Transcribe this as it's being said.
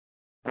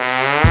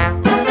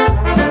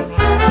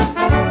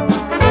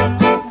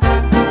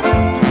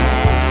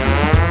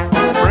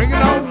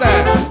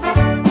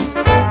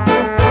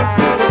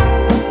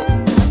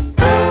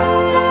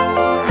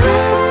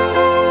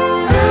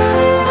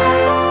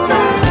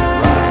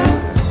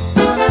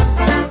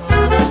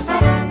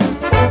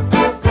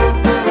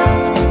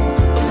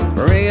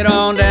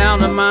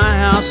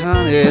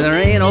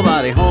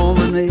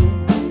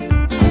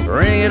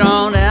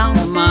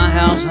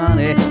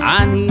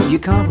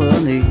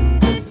company.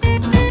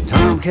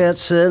 Tomcat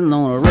sitting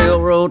on a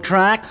railroad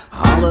track,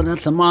 hollered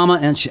at the mama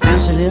and she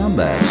answered him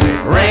back.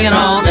 Said, bring it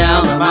on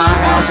down to my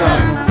house,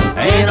 honey,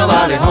 ain't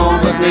nobody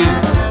home but me.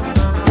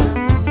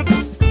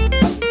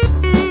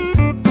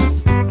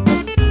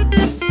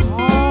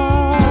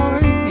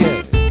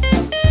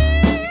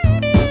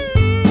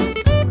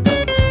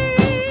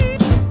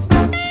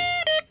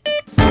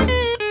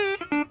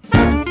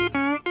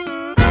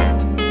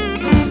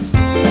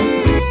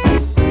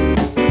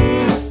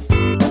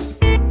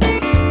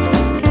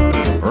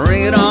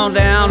 Bring it on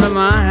down to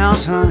my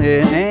house, honey,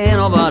 ain't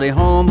nobody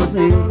home but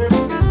me.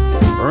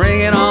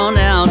 Bring it on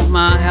down to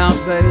my house,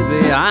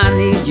 baby, I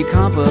need your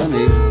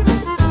company.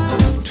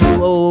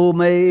 Two old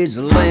maids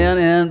laying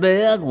in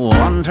bed,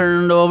 one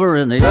turned over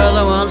and the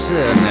other one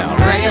said, now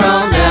bring it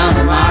on down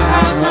to my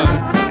house,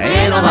 honey,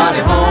 ain't nobody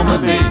home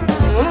but me.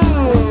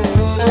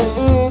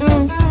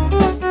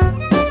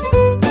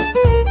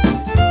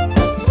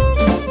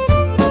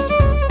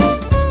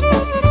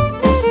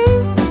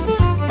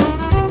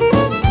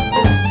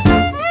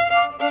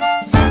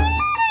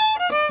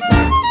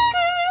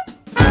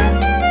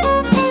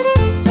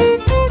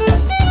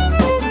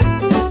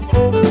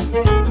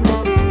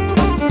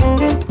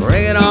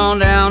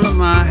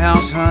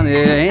 Honey,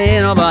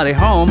 ain't nobody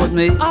home with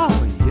me. Oh,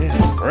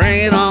 yeah.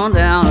 Bring it on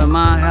down to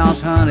my house,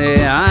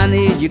 honey, I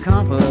need your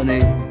company.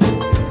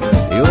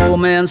 The old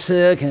man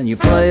said, can you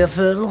play a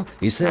fiddle?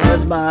 He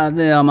said, by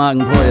damn, I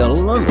can play a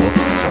little.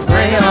 So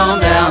bring it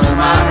on down to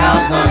my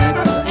house,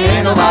 honey,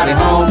 ain't nobody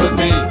home with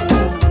me.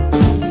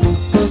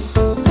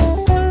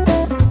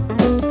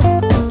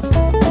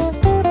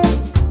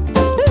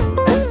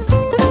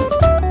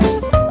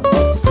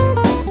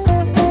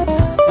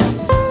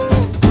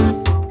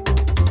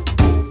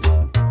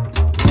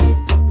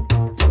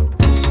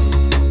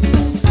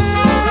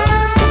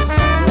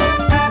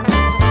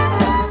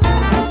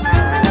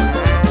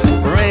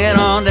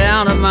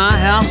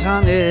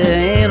 Honey,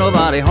 ain't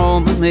nobody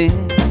home but me.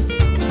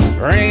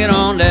 Bring it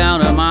on down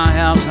to my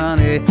house,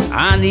 honey,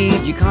 I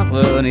need your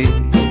company.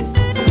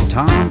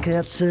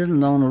 Tomcat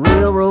sitting on the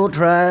railroad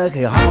track,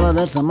 he hollered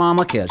at the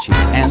mama cat, she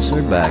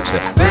answered back,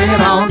 said, bring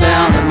it on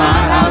down to my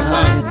house,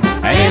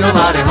 honey, ain't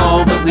nobody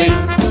home but me.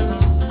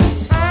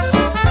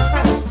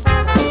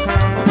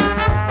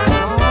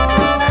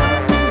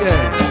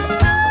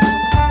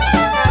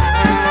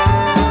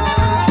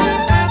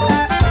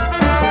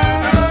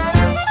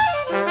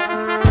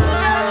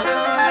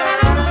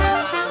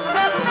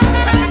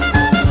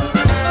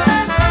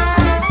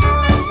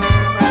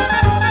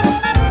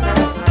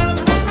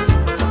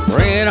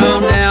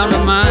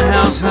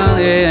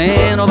 Honey,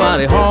 ain't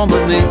nobody home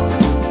but me.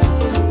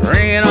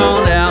 Bring it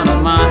on down to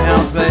my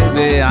house,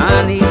 baby,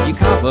 I need your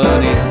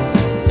company.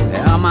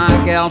 Now my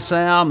gal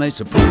Sal makes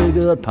a pretty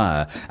good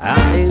pie.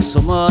 I ate so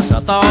much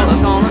I thought I was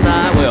gonna